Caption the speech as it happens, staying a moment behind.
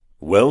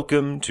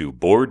Welcome to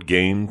Board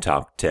Game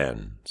Top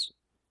Tens,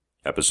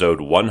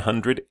 episode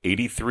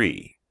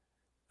 183,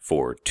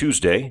 for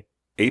Tuesday,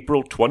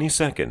 April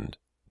 22nd,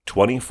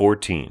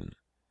 2014.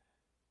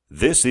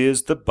 This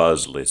is the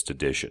Buzz List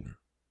edition,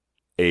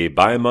 a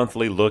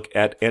bi-monthly look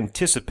at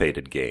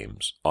anticipated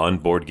games on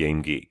Board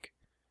Game Geek.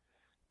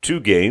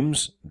 2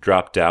 games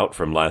dropped out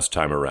from last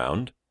time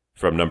around,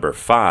 from number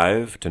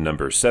 5 to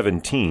number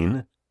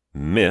 17,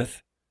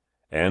 Myth,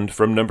 and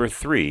from number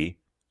 3,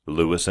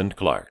 Lewis and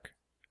Clark.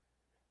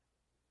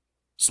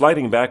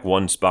 Sliding back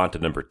 1 spot to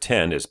number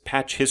 10 is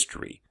Patch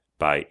History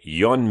by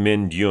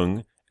Yeon-min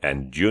Jung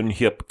and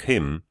Jun-hyup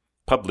Kim,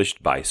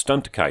 published by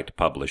Stuntkite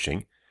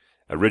Publishing.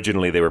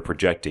 Originally they were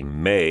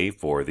projecting May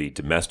for the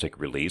domestic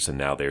release, and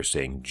now they're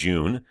saying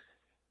June.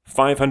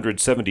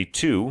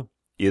 572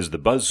 is the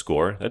buzz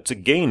score. That's a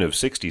gain of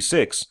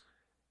 66.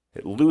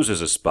 It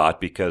loses a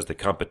spot because the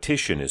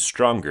competition is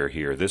stronger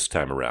here this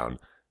time around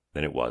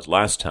than it was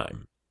last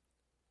time.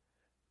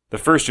 The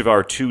first of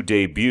our 2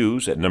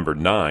 debuts at number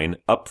 9,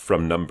 up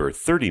from number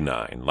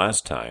 39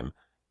 last time,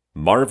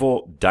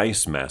 Marvel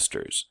Dice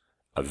Masters,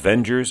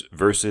 Avengers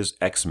vs.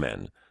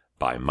 X-Men,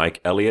 by Mike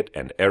Elliott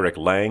and Eric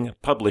Lang,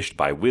 published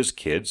by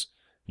WizKids,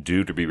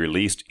 due to be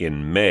released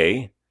in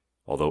May,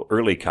 although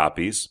early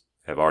copies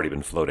have already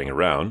been floating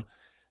around.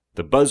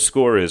 The buzz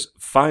score is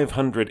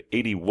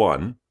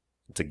 581.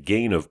 It's a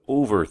gain of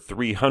over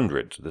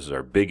 300. This is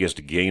our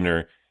biggest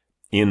gainer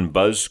in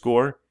buzz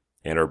score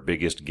and our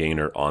biggest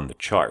gainer on the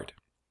chart.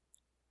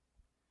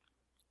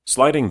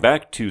 Sliding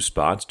back 2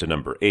 spots to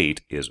number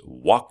 8 is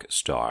Walk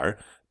Star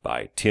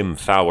by Tim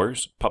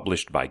Fowers,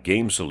 published by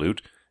Game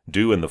Salute,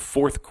 due in the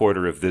 4th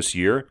quarter of this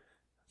year.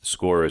 The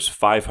score is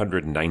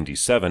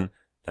 597.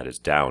 That is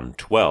down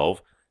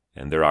 12,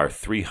 and there are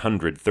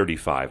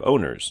 335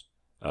 owners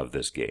of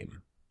this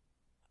game.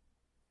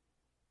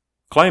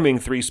 Climbing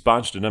 3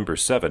 spots to number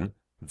 7,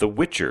 The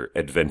Witcher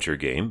adventure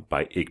game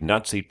by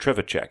Ignacy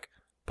Trzewiczek,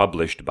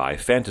 published by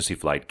Fantasy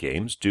Flight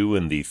Games, due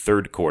in the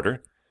 3rd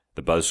quarter.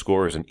 The buzz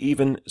score is an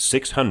even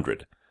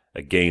 600,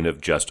 a gain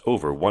of just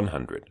over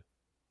 100.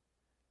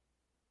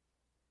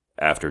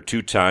 After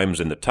 2 times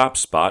in the top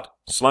spot,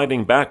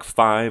 sliding back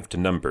 5 to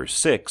number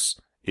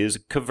 6, is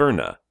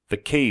Caverna, The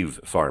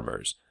Cave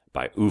Farmers,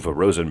 by Uwe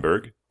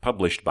Rosenberg,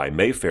 published by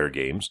Mayfair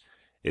Games.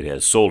 It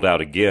has sold out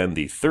again.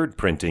 The 3rd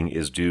printing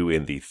is due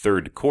in the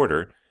 3rd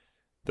quarter.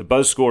 The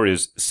buzz score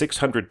is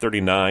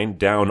 639,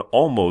 down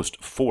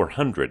almost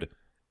 400,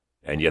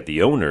 and yet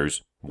the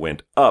owners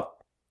went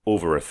up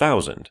over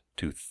 1,000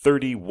 to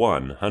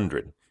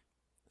 3,100.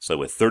 So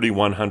with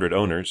 3,100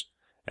 owners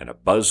and a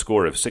buzz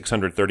score of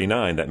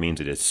 639, that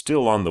means it is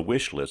still on the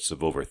wish lists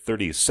of over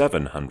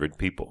 3,700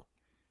 people.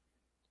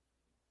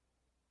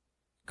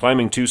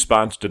 Climbing 2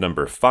 spots to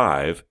number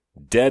 5,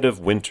 Dead of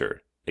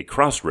Winter, a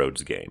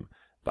Crossroads game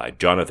by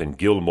Jonathan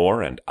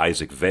Gilmore and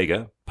Isaac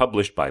Vega,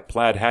 published by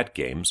Plaid Hat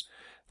Games.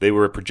 They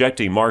were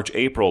projecting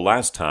March-April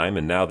last time,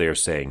 and now they're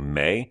saying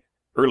May,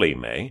 early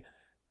May.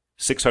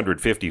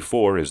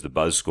 654 is the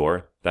buzz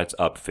score. That's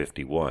up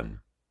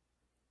 51.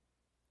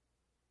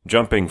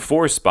 Jumping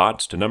 4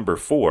 spots to number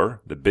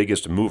 4, the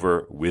biggest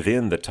mover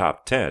within the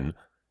top 10,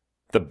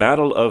 The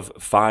Battle of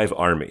 5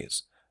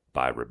 Armies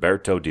by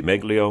Roberto Di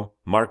Meglio,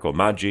 Marco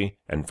Maggi,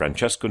 and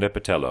Francesco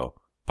Nepitello,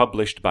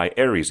 published by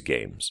Ares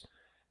Games.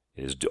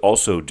 It is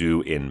also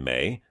due in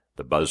May.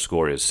 The buzz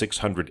score is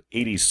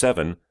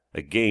 687,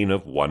 a gain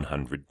of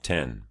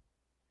 110.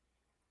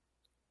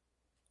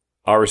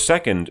 Our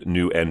second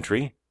new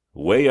entry,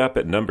 way up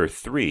at number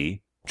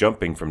 3,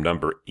 jumping from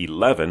number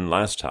 11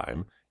 last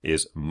time,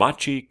 is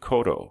Machi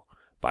Koro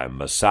by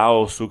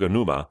Masao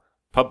Suganuma,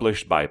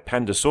 published by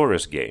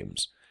Pandasaurus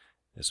Games.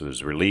 This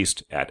was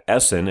released at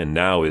Essen and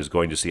now is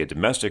going to see a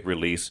domestic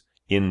release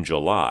in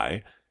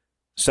July.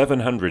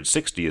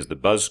 760 is the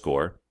buzz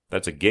score.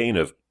 That's a gain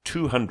of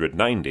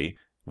 290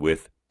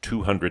 with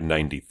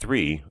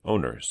 293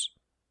 owners.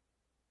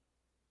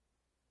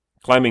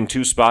 Climbing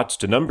 2 spots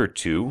to number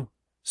 2,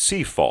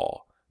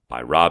 Seafall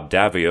by Rob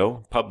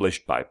Davio,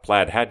 published by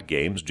Plaid Hat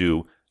Games,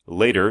 due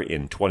later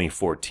in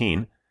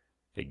 2014.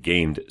 It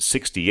gained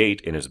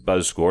 68 in its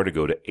buzz score to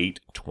go to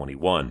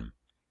 821.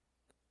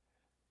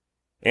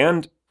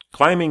 And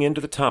climbing into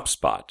the top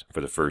spot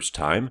for the first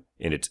time,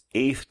 in its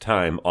 8th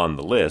time on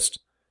the list,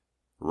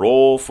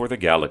 Roll for the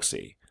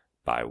Galaxy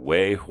by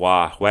Wei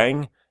Hua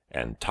Huang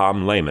and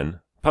Tom Lehman,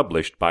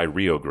 published by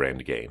Rio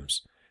Grande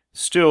Games.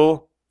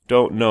 Still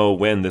don't know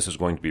when this is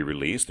going to be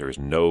released. There is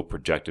no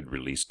projected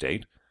release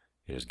date.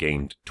 It has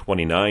gained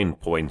 29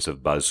 points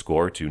of buzz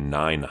score to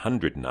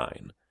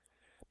 909.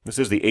 This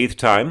is the 8th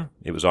time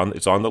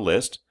it's on the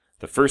list.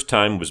 The first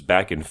time was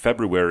back in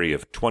February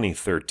of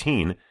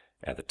 2013.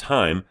 At the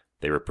time,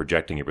 they were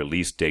projecting a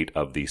release date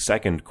of the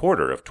 2nd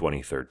quarter of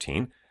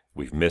 2013.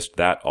 We've missed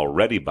that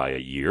already by a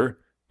year,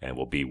 and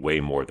will be way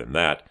more than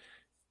that.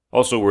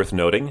 Also worth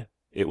noting,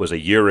 it was a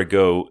year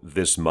ago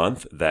this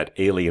month that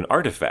Alien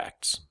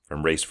Artifacts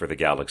from Race for the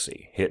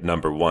Galaxy hit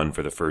number 1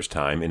 for the first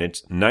time in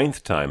its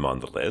 9th time on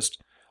the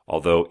list,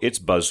 although its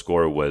buzz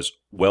score was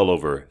well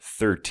over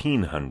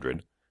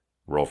 1,300.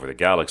 Roll for the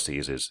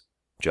Galaxies is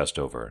just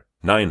over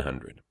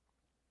 900.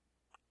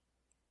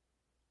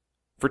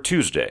 For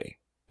Tuesday,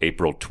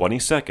 April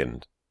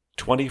 22nd,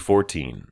 2014.